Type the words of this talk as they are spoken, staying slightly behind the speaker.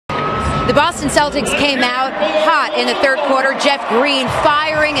The Boston Celtics came out hot in the third quarter. Jeff Green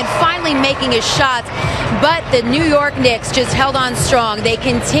firing and finally making his shots. But the New York Knicks just held on strong. They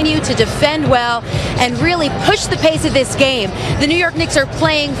continue to defend well and really push the pace of this game. The New York Knicks are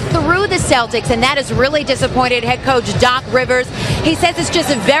playing through the Celtics, and that has really disappointed head coach Doc Rivers. He says it's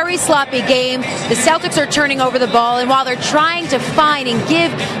just a very sloppy game. The Celtics are turning over the ball, and while they're trying to find and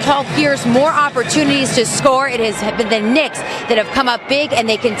give Paul Pierce more opportunities to score, it has been the Knicks that have come up big, and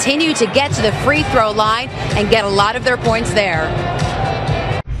they continue to get to the free throw line and get a lot of their points there.